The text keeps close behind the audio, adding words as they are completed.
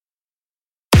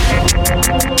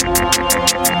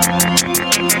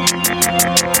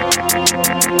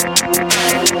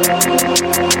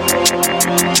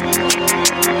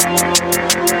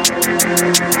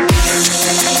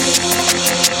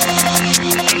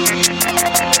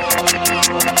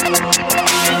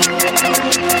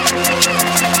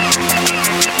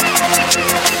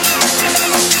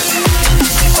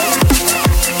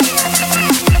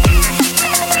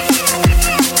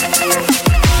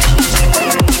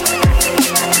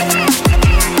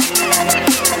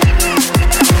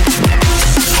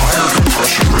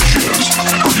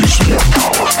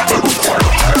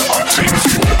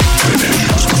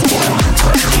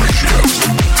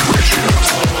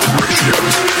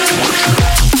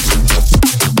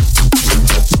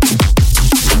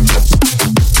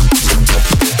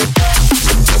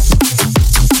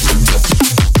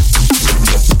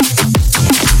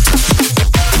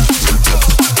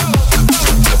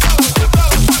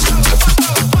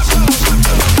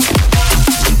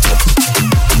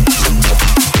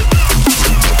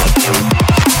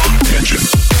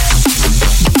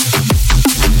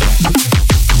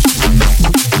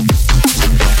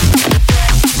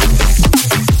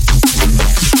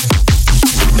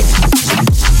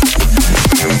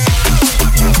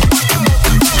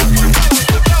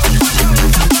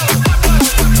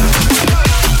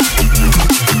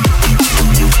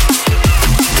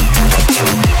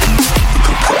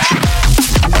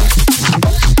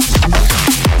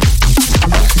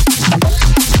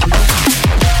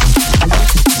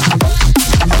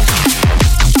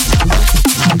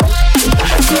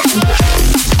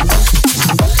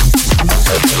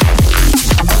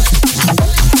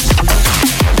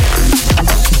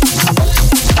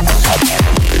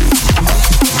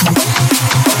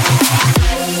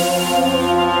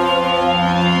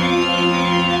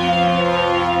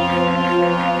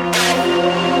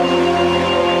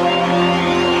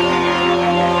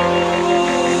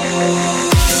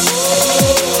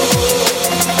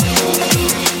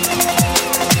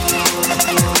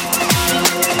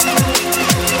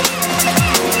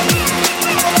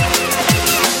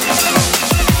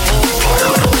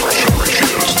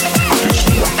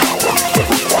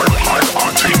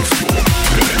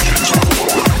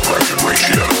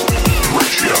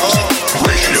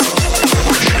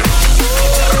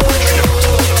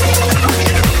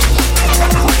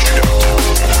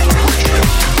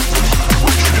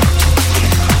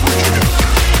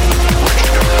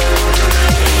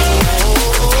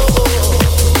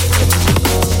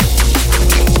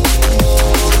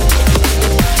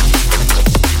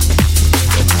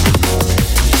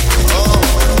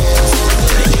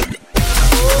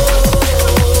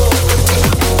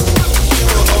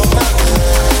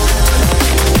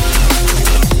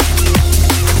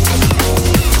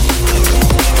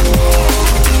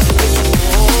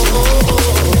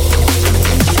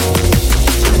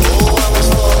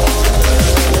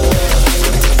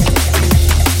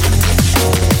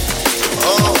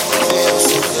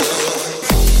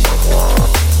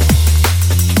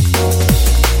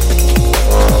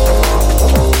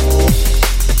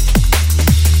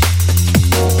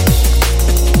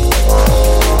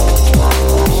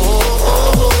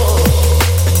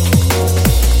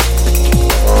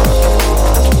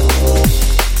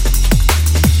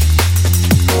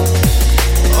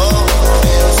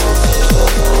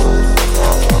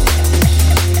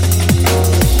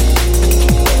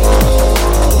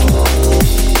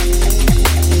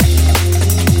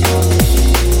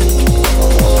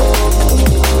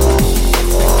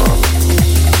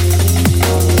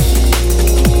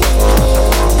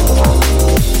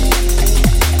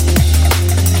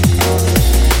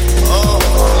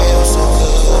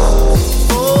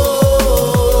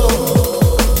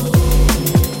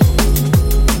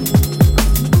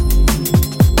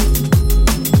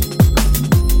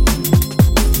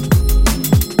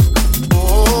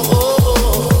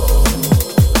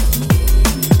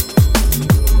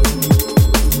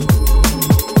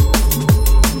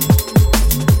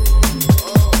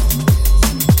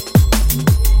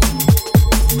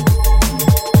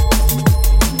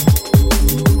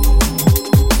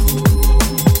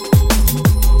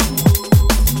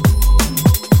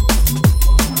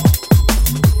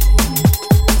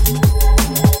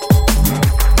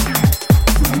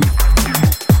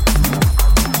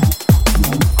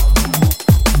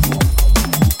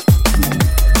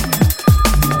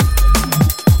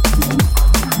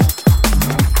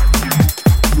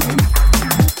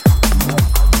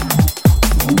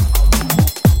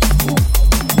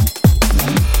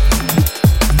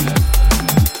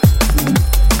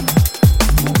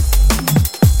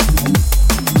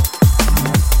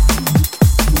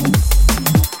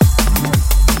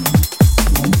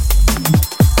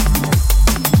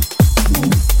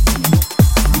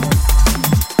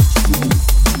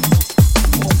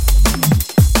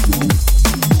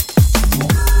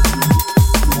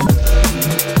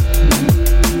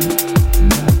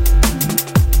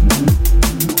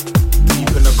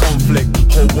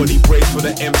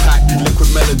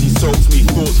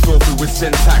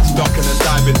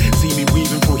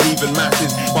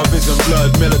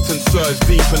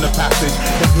open the passage.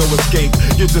 There's no escape,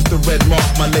 you're just a red mark,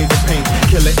 my laser paint.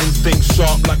 Killer instinct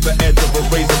sharp like the edge of a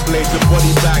razor blade. Your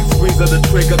body bag, squeeze of the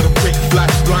trigger, the quick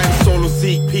flash blind. Solo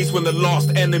seek peace when the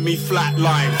last enemy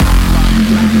flatline.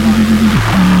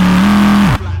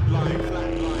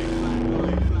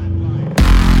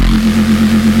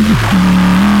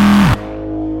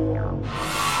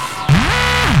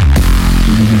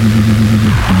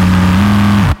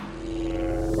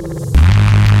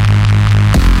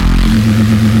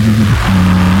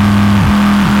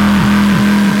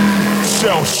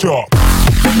 Shell shock.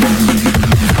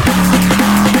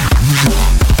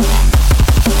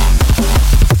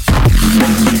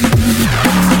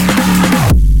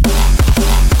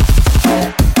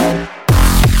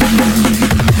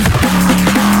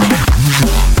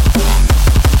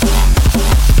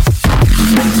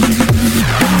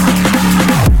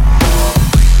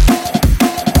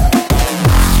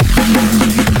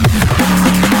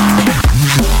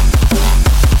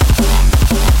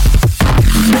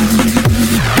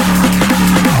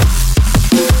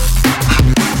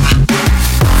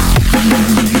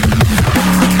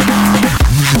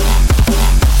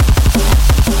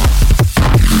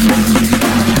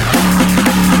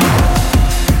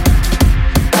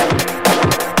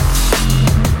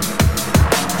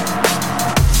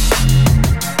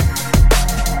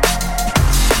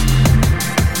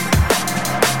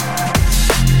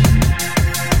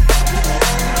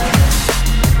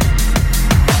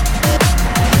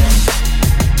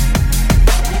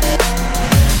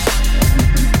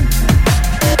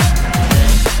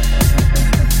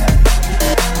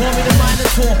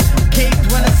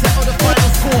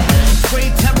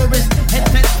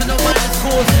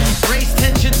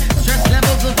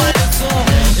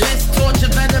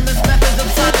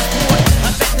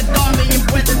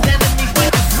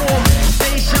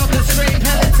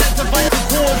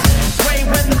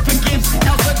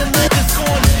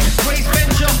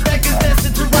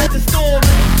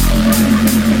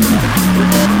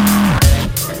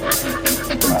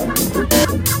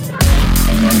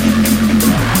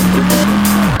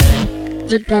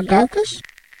 Diplodocus?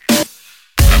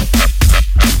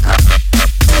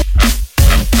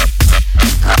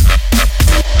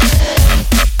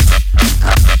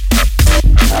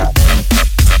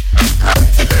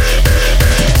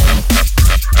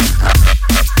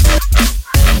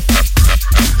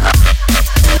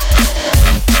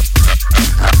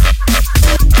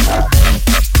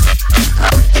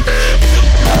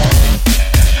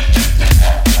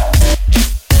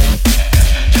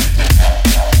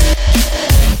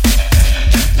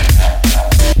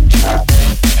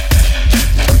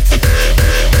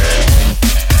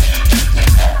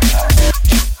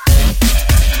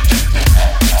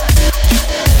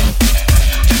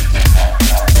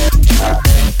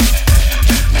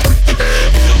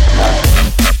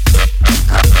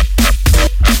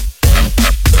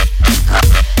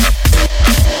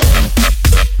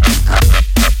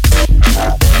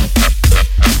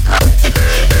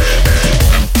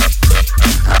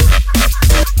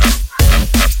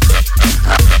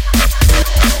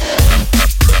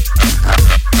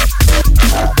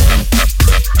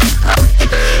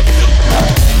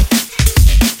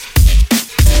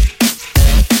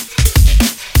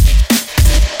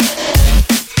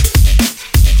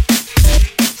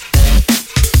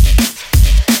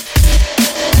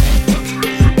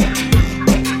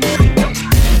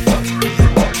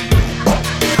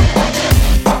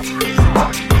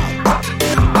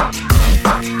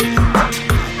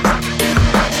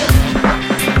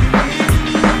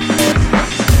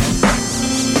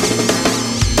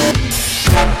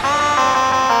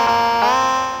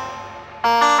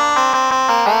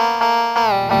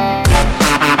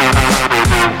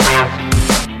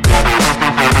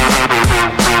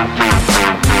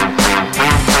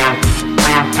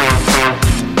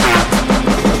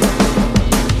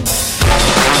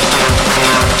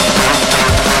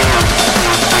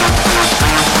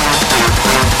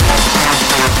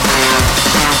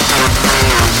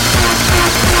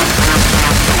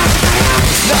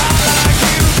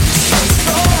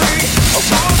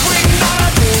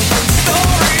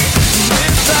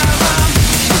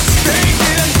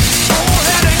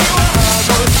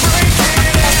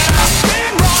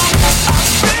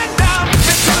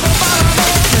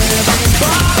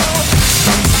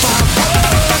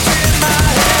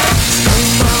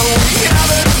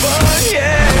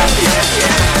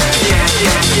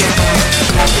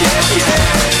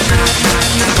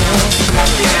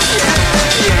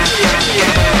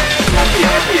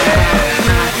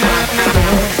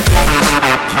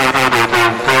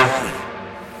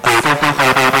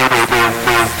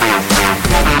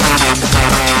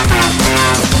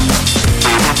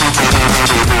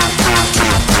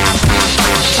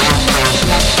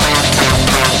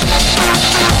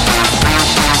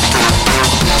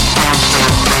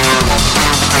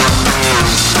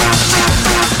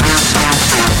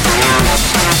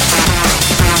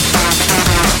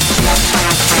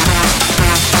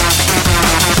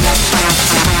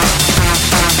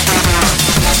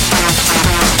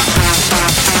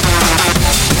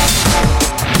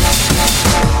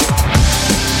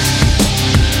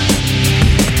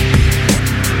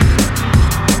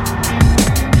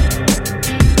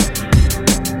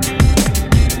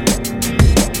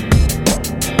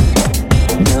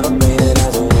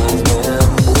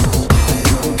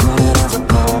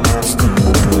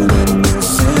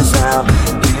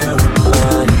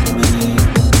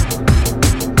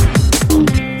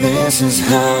 This is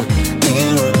how you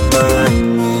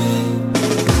remind me.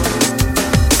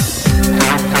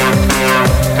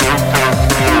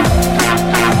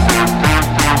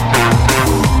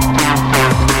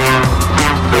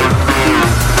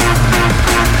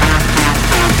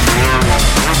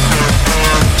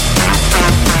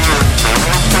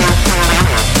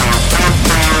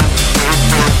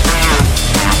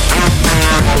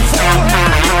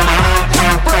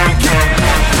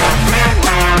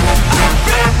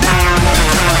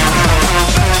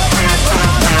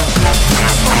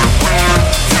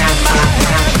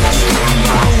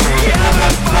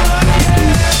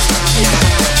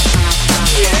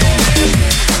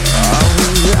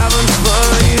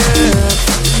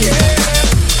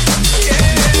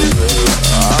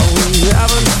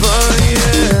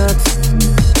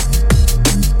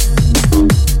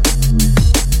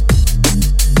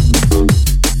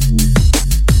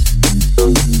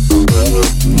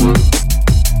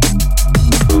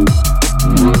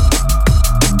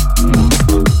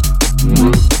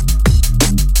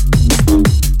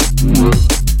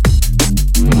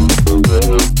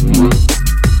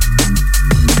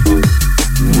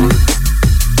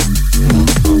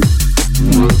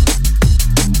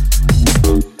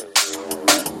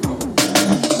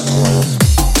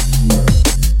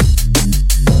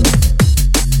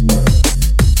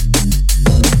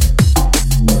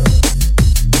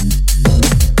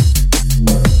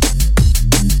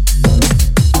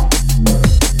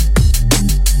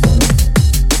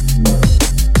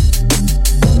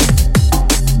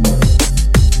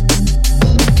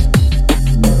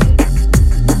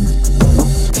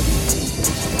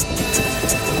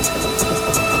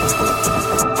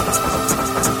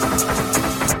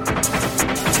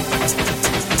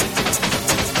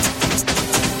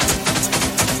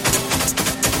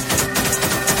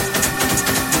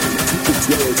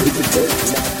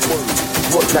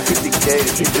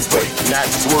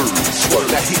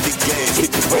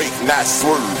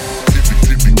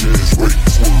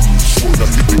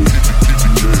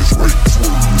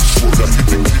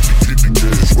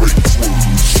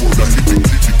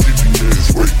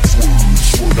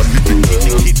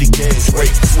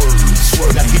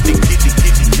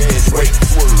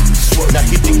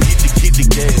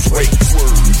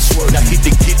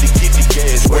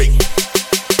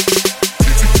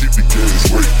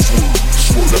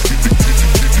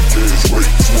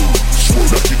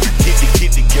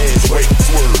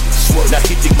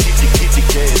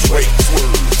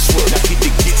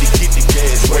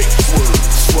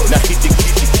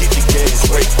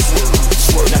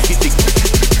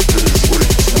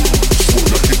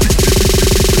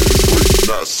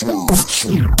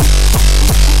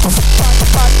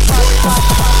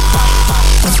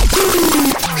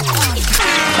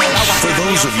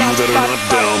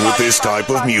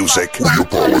 Of music. We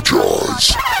apologize.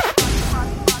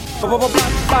 That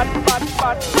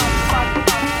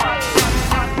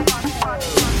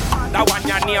one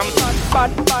your name.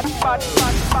 That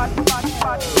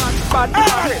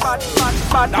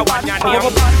one your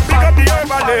name. Big up the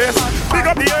herbalist. Big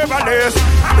up the herbalist.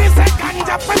 And the second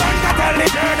job for them to tell the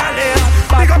journalist.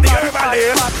 Big up the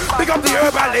herbalist. Big up the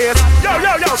herbalist. Yo,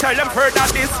 yo, yo, tell them further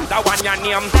this. That one your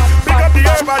name. Big up the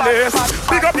herbalist.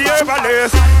 Big up the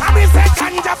herbalist. And the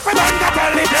second job for them to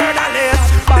tell the journalist.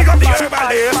 Big up the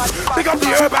herbalist. Big up the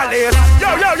herbalist. Yo,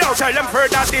 yo, yo, tell them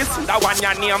further this. That one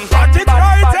your name. Got it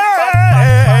right here.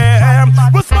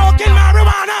 We're smoking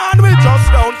marijuana and we just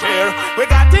don't care. We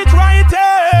got it right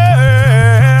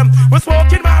here. We're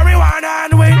smoking marijuana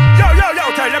and we. Yo, yo, yo,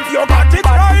 tell them you got it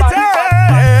right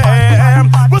here.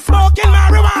 We're smoking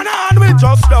marijuana and we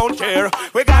just don't care.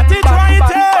 We got it right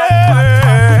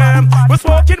here. We're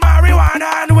smoking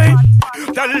marijuana and we.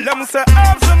 Tell them say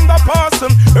herbs in the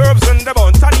possum, herbs in the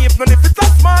buns, and even if it's a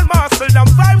small muscle, them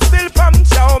vibes still punch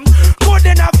down. Good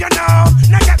enough, you know.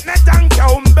 Now get me tank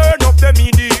down, burn up the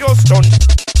media stunt.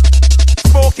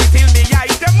 Smoke it till me eye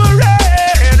them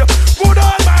red. Good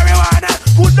old marijuana,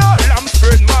 good old lamb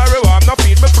spread marijuana.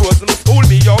 Feed me frozen, fool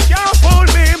me, yo, can't fool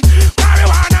me.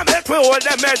 Marijuana make me hold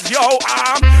them heads, yo,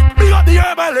 big up the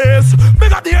herbalist,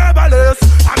 big up the herbalist.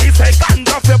 And he say, can't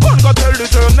off your bun, go tell the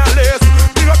journalist.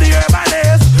 Big up the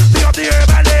herbalist, big up the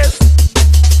herbalist.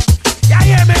 Yeah,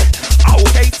 hear me?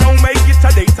 Okay, so make it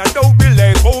a date and don't be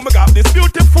late. Oh my God, this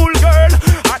beautiful girl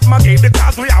at my gate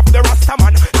because we have the Rasta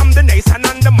man. I'm the nation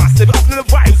and the massive of the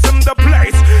vibes in the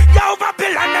place. Yo,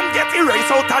 Babylon, them get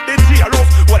erased out of the jails.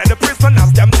 One of the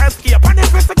prisoners, them escape. And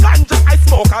if it's a ganja, I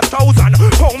smoke 1,000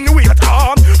 pound weight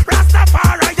on.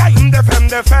 Rastafari, I in the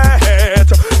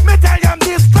fate. Me tell them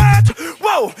this fate.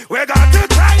 Whoa, we got to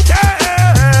try it.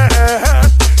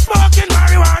 Smoking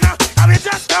marijuana, and we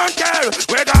just don't care.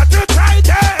 We got to try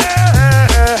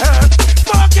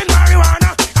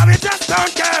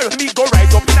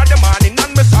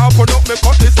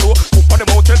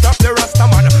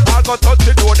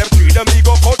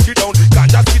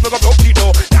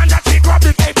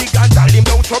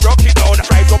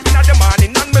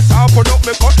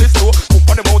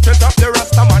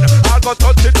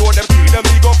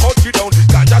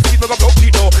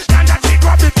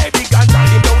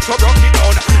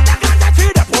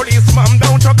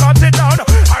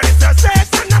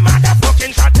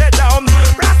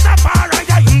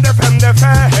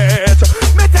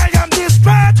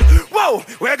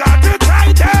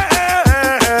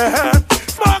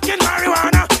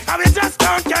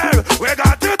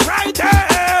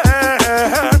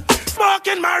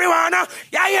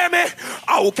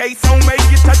Okay, so make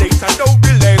it a date and don't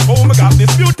delay. Oh my God, this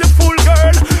beautiful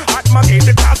girl at my gate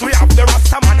because we have the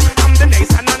Rastaman. I'm the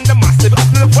nation and the massive of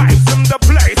the vibes in the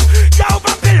place. Yo,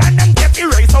 Babylon and get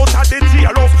erased out of the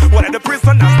jailhouse. One of the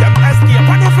prisoners them escape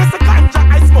and if it's a ganja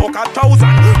I smoke 1,000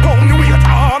 pound weight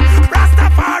on.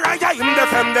 Rastafari I am the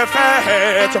femme de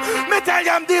fete. Me tell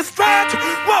them this straight.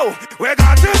 Whoa, we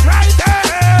got this right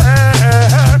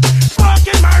there.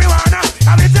 Smoking marijuana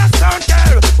and we just don't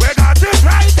care. We got this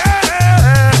right there.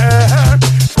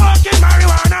 Smoking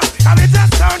marijuana and we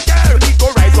just don't care. We go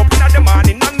rise up in the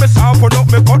morning and me sharpen up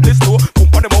me cutlass too.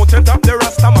 Pump on the mountain top the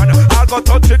Rastaman. I'll go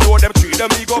touch it door. Them tree them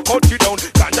me go cut it down.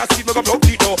 Ganja seed me go block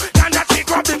it down. Ganja tree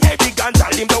grab the heavy ganja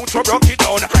limb down to block it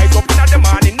down. Rise up in the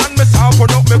morning and me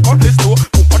sharpen up me cutlass too.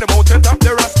 Pump on the mountain top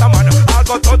the Rastaman. I'll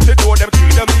go touch it door. Them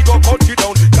tree them me go cut it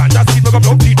down. Ganja seed me go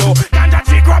block it down. Ganja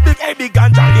tree grab the heavy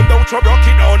ganja limb down to block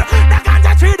it down. The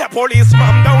ganja tree the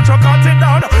policeman down to cut it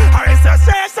down. Or it's a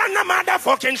says and the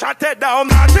motherfucking shut it down.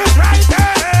 That is right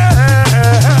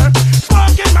there.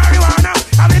 Smoking marijuana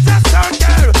and we just don't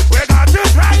care. We got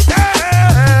this right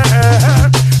there.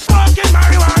 Smoking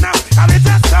marijuana and we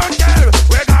just don't care.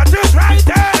 We got this right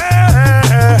there.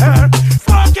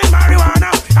 Smoking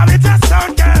marijuana and we just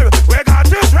don't care. We got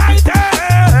this right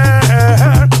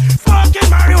there. Smoking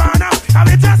marijuana and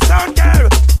we just don't care.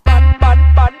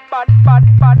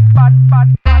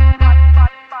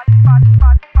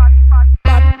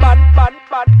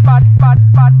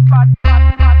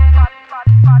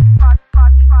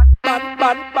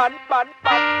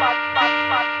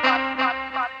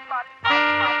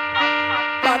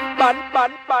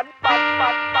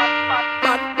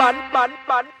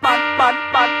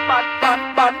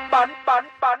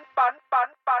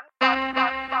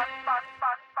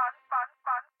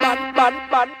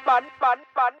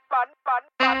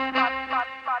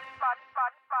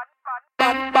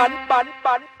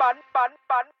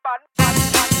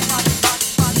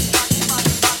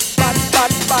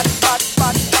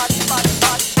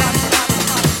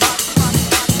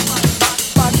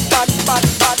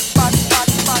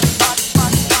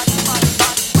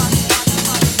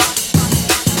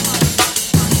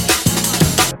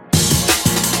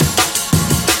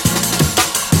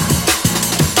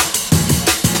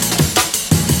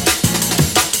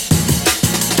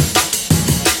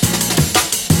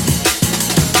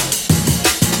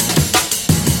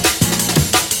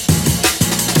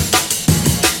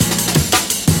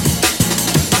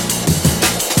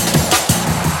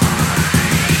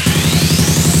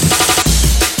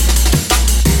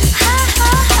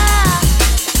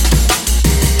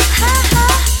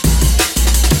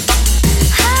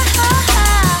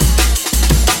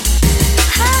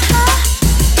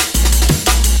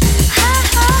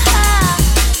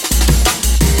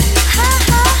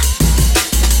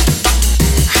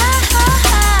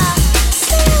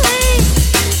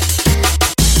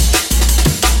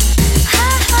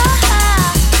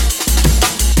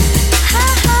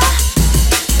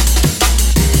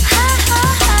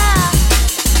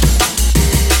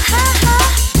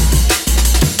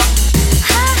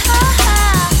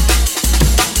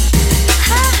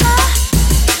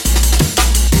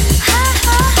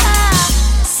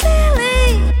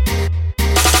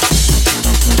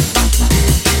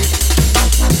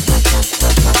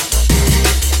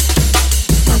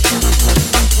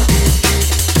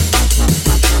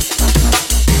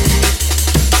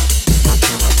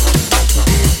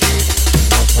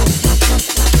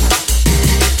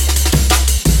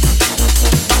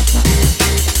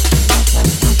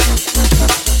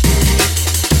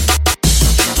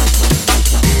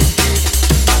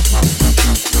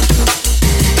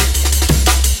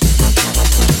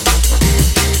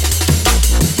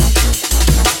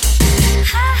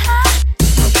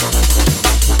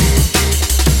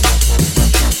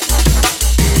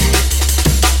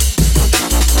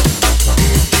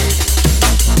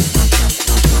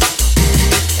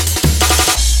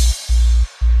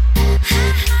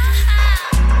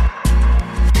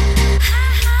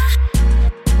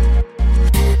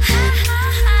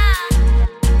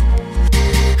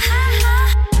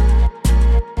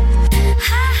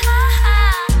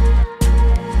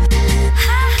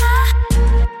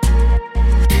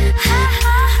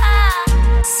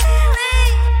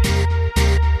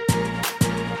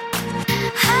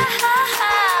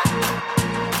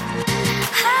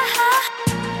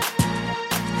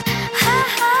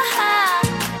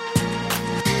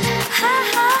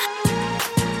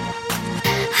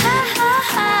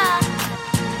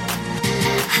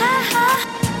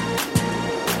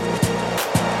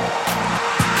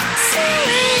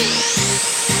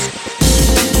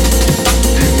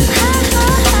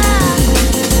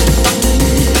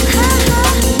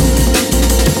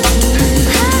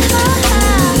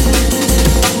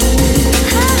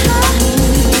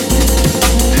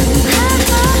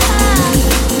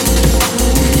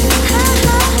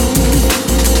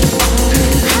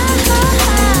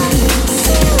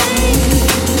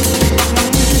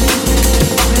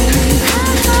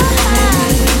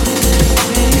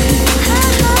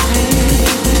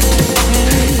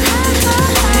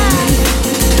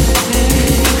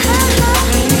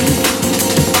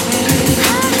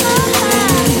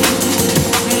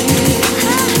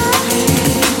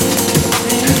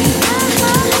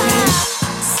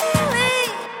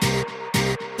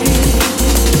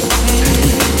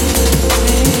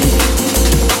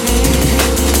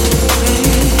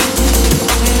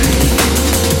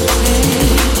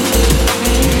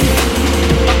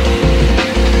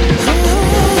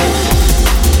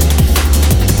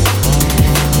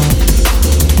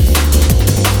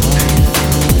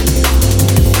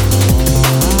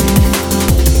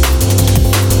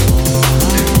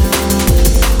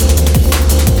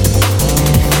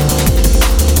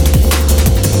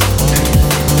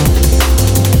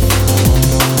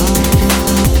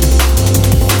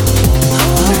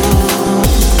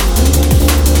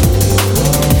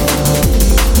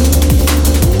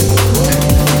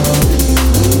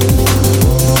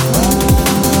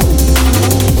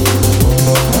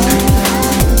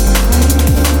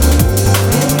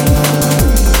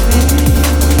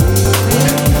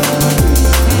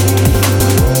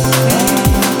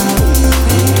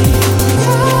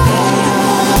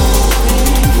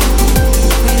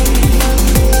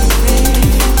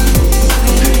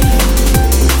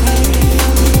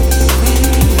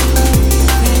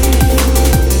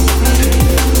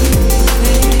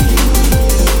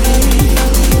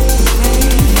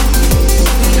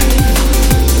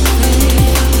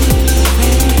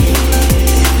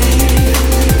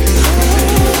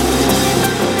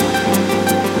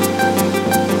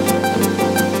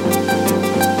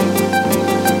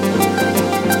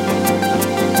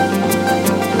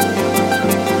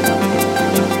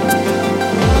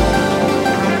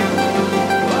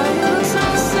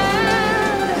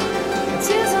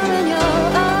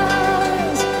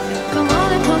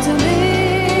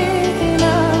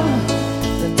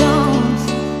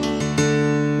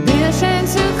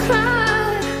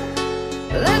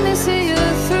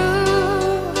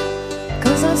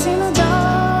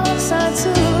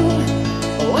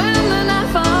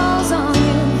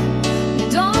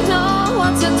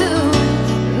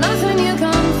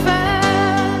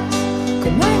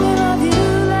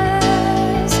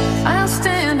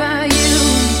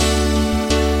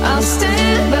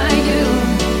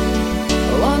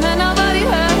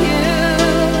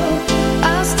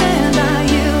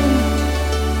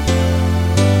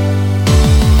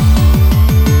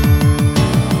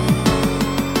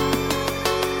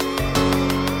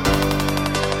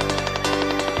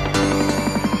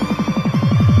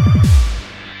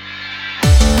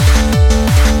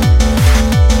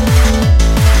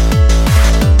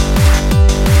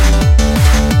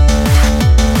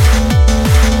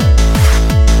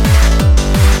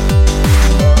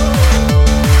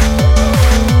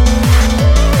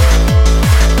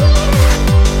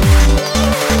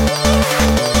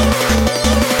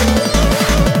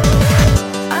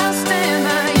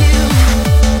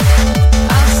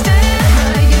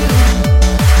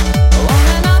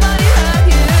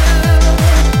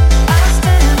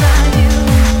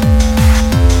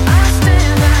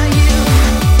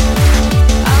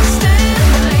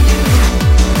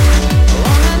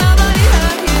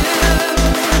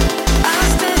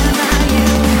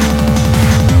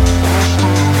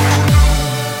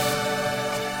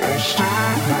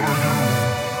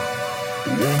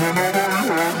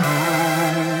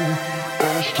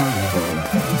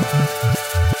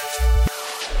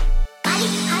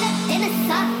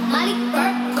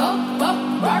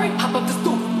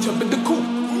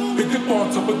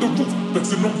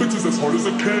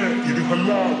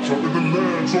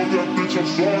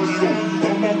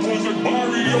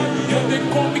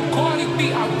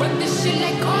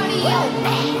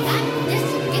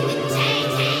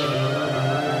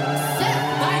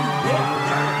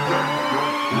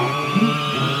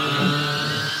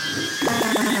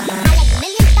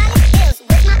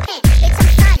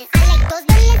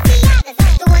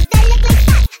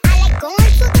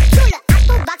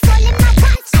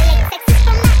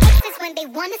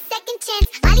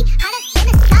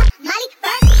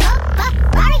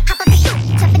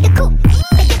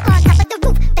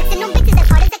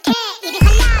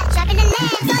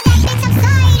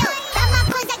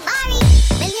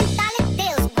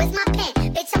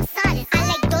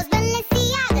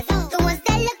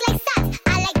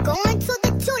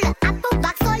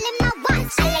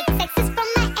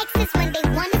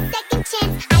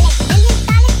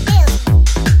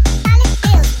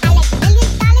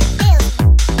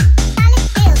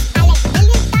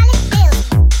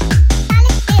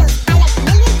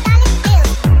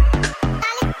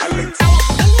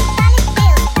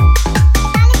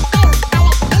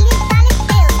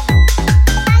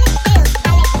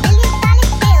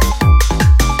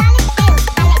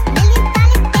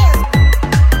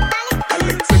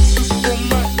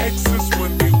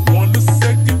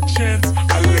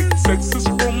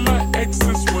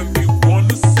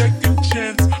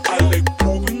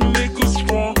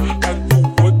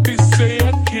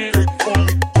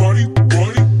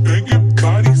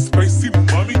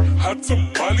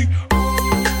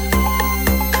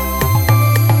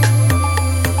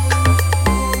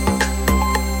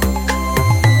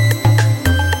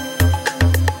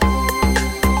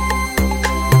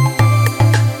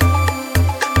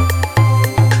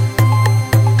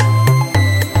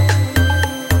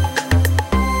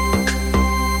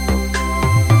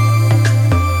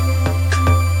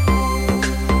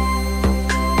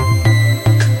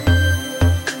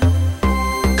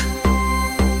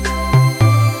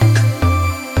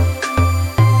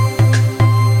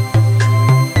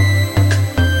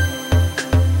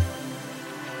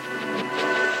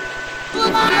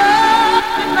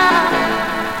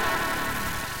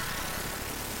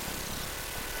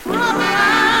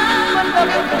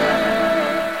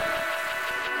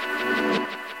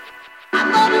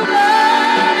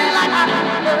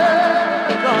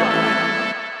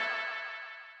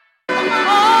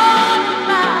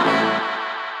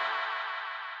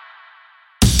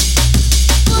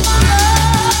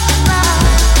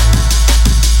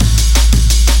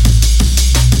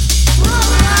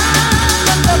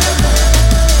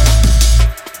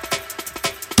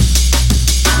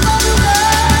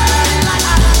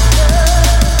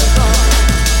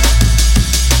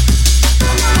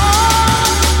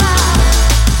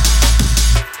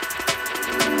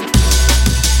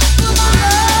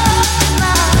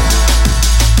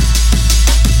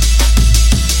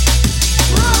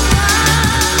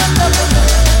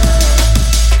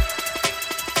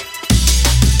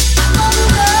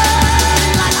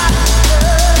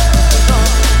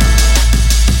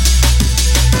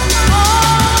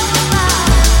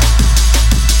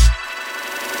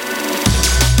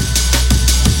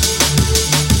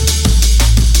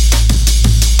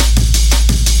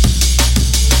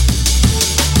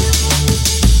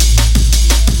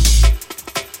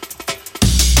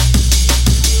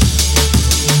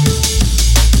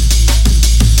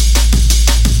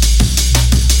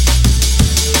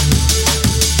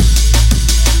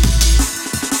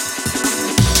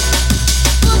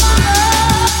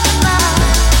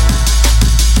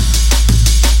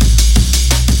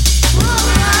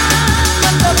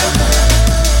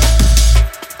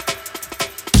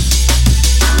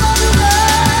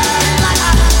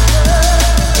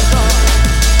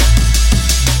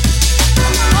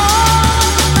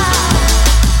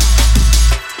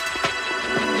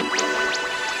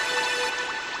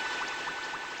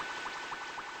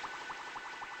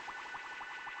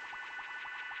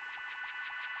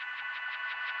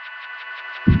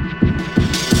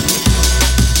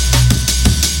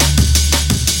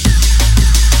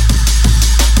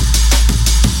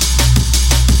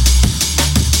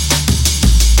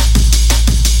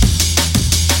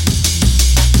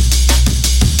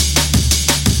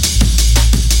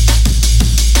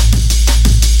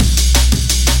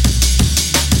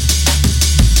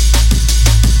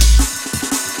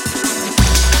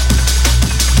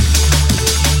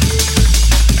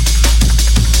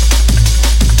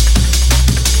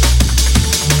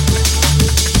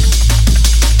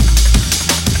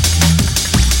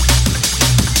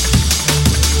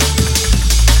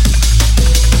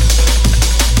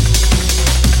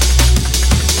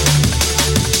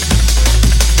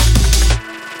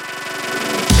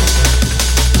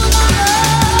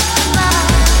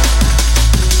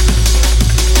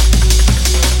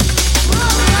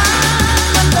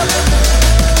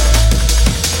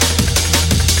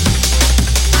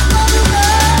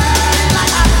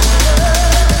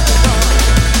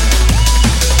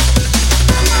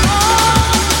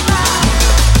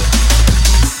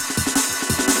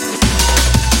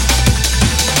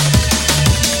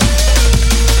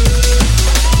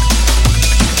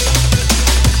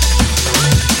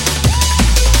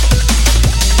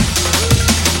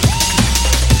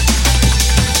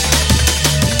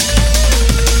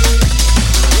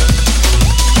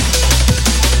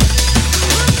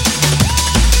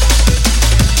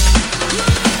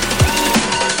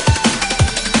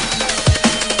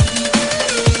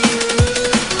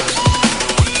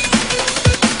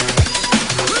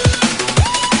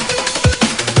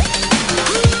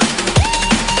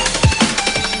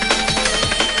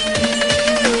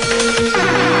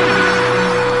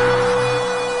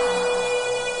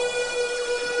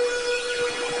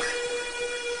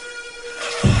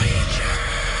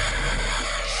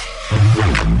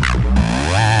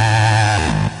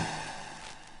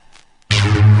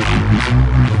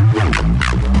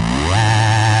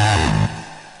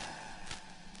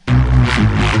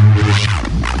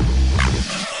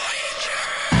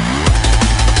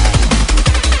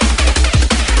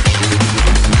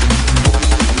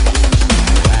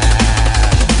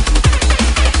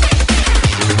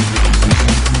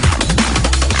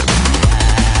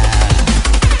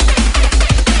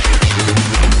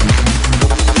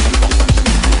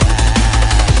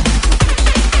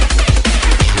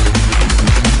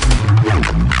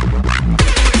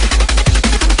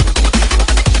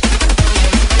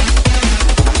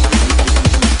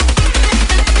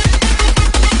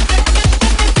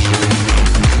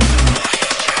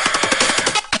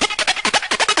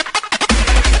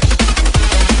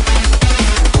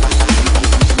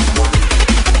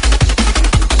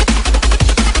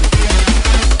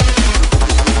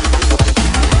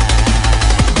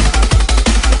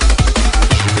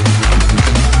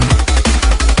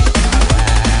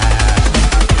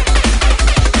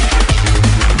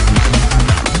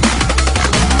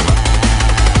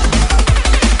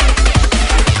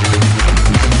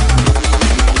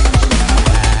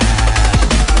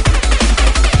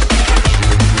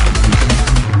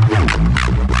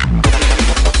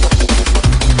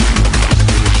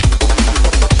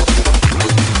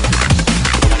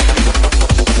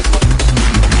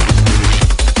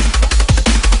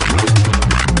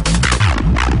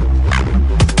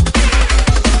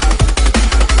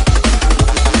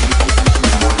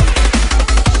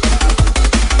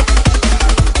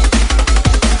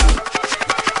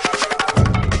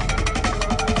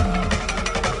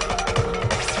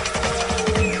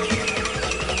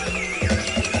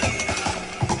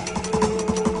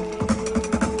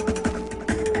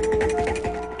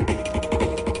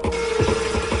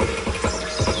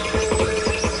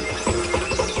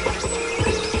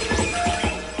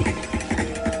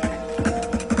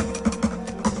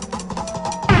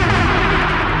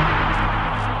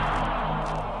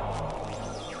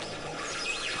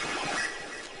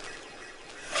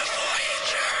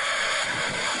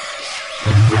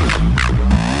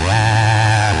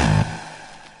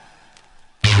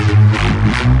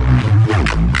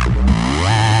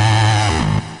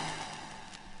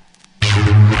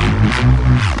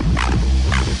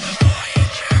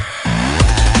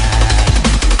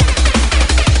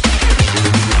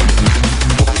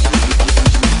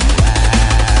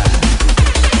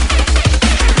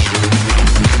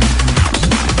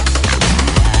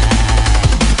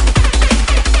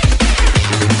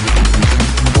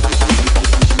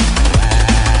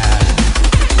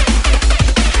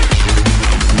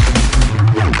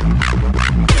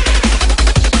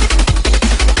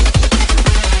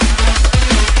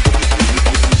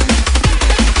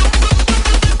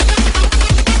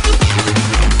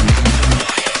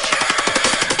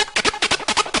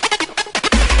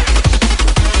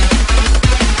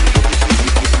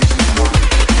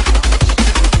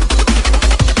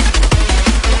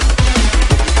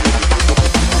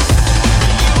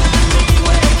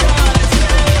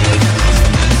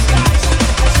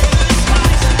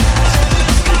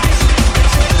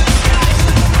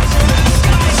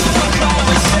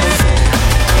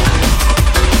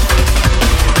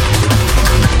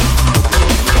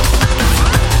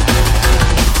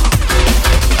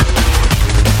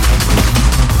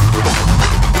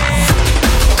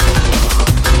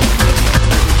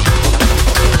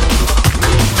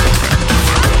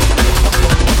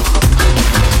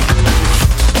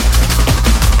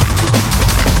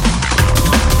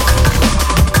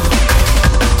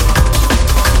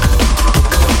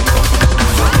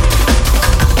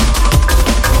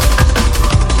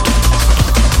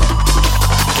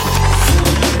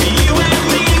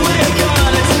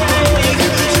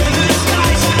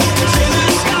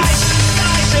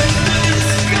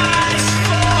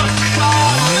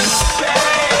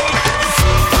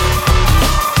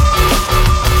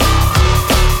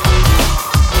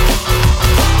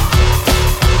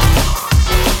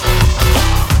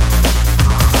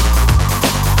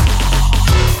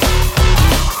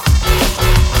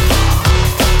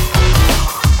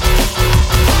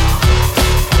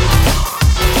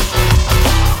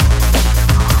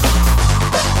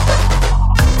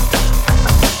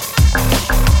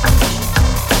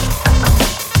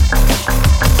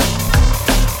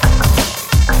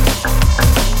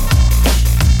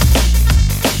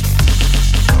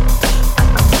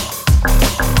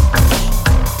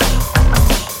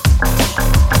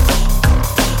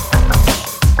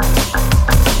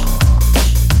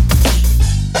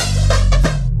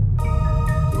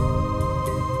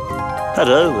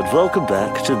 Hello and welcome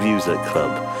back to Music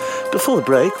Club. Before the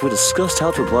break, we discussed how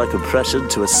to apply compression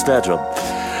to a snare drum.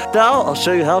 Now I'll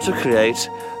show you how to create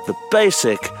the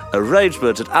basic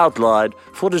arrangement and outline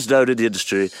for what is known in the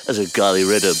industry as a gully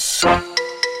rhythm.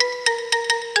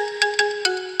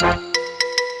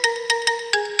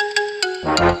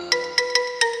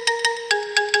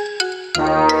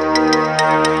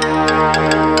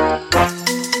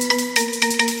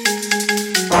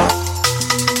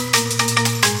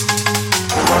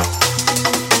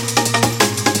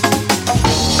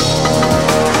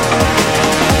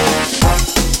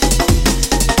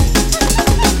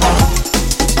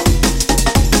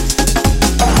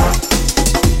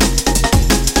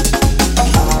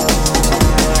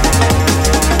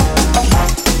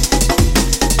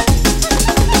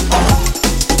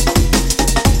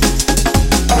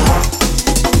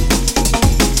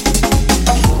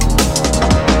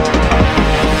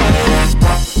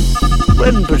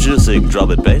 When producing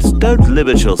drum and bass, don't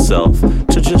limit yourself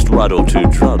to just one or two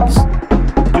drums.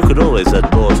 You can always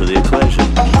add more to the equation.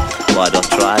 Why not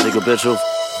try adding a bit of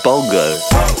bongo?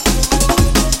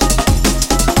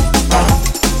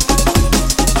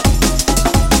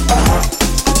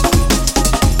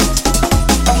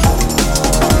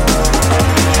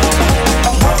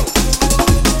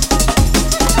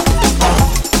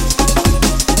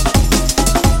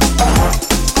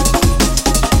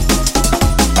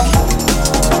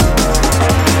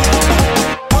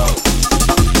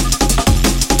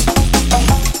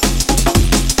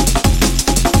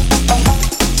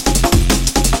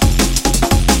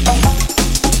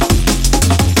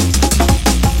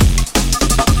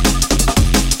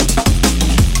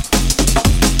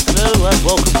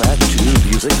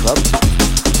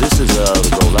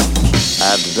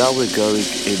 Now we're going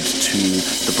into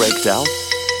the breakdown.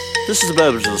 This is the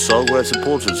moment of the song where it's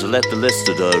important to let the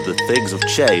listener know that things have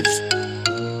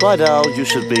changed. By now, you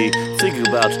should be thinking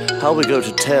about how we're going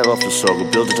to tail off the song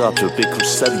and build it up to a big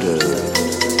crescendo.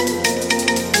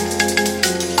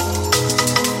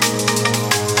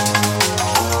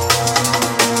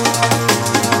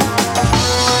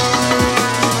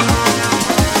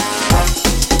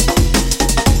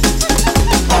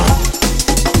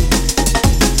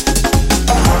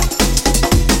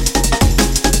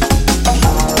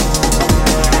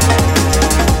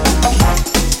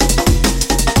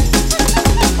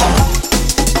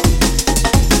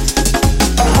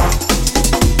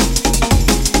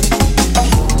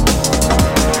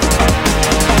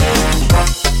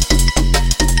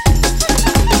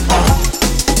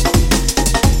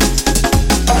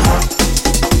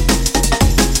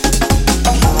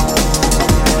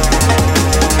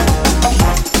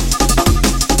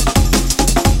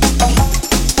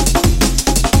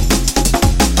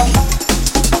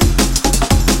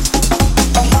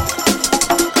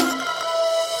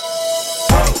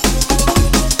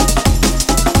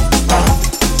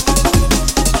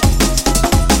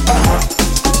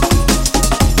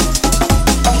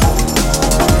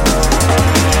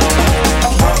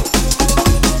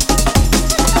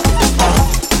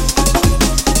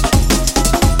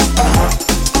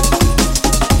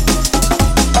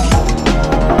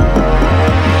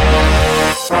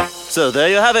 So there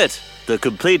you have it, the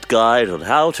complete guide on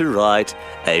how to write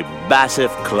a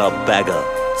massive club banger.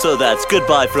 So that's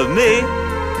goodbye from me,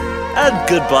 and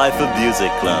goodbye from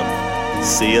Music Club.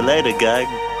 See you later, gang.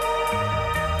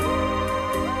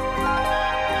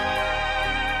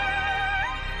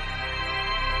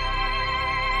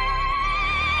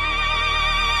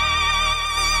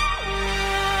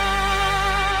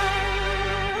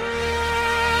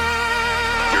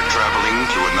 You're traveling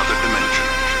through another dimension.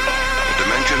 A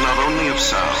dimension not only of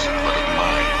sound, but of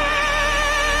mind.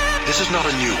 This is not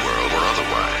a new world or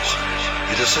otherwise.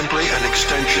 It is simply an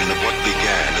extension of what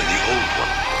began in the old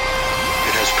one.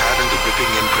 It has patterned a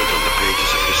gripping imprint on the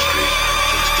pages of history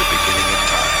since the beginning of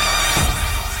time.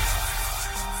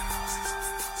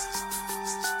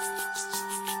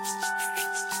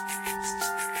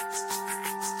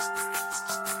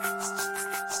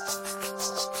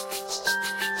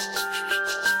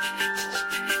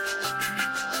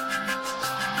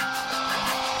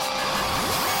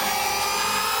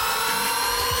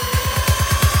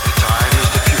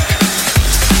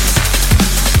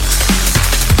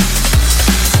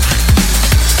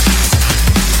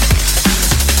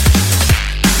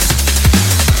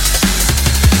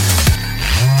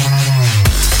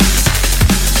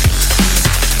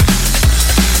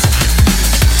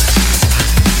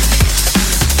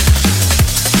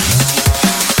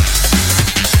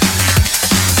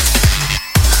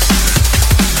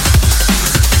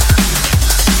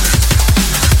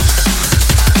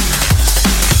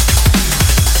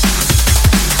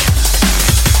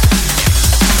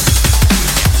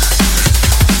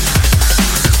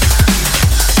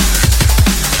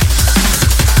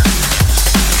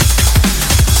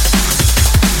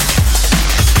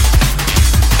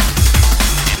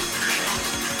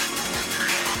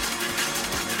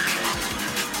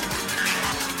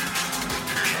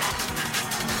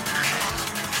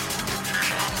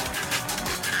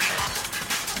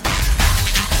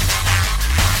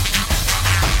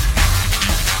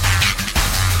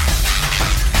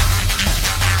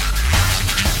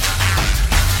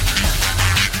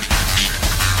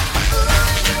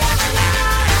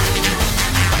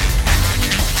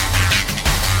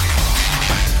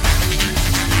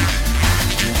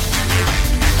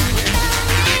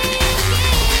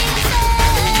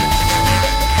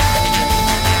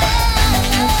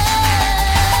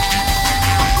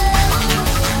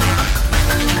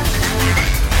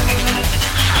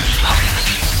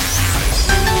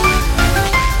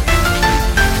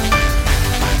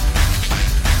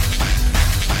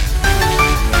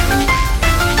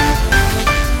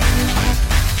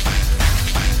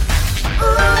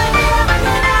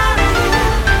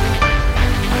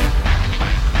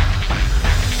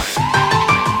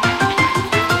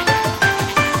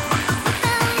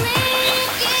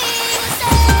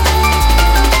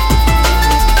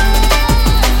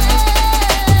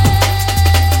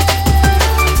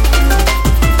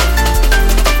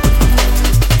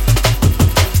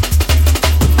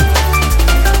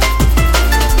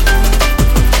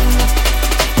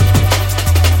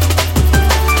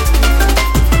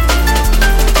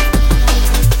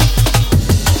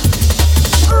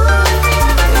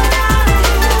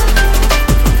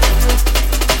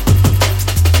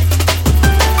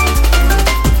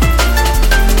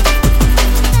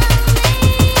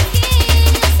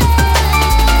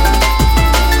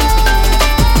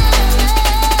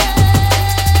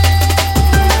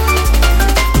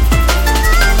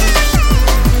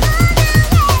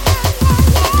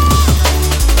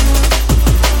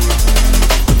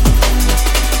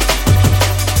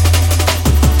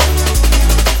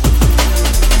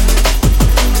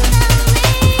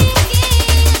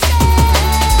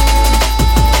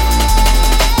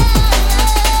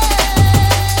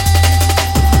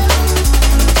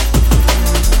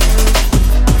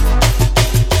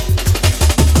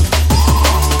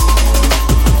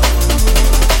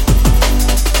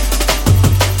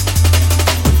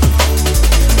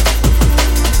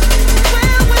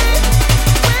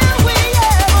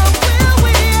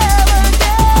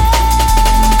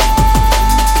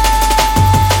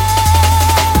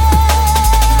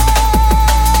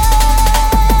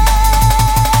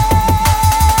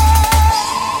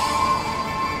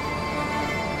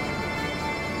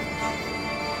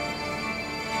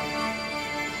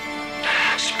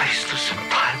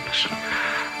 sweetness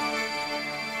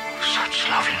and such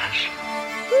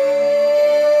loveliness.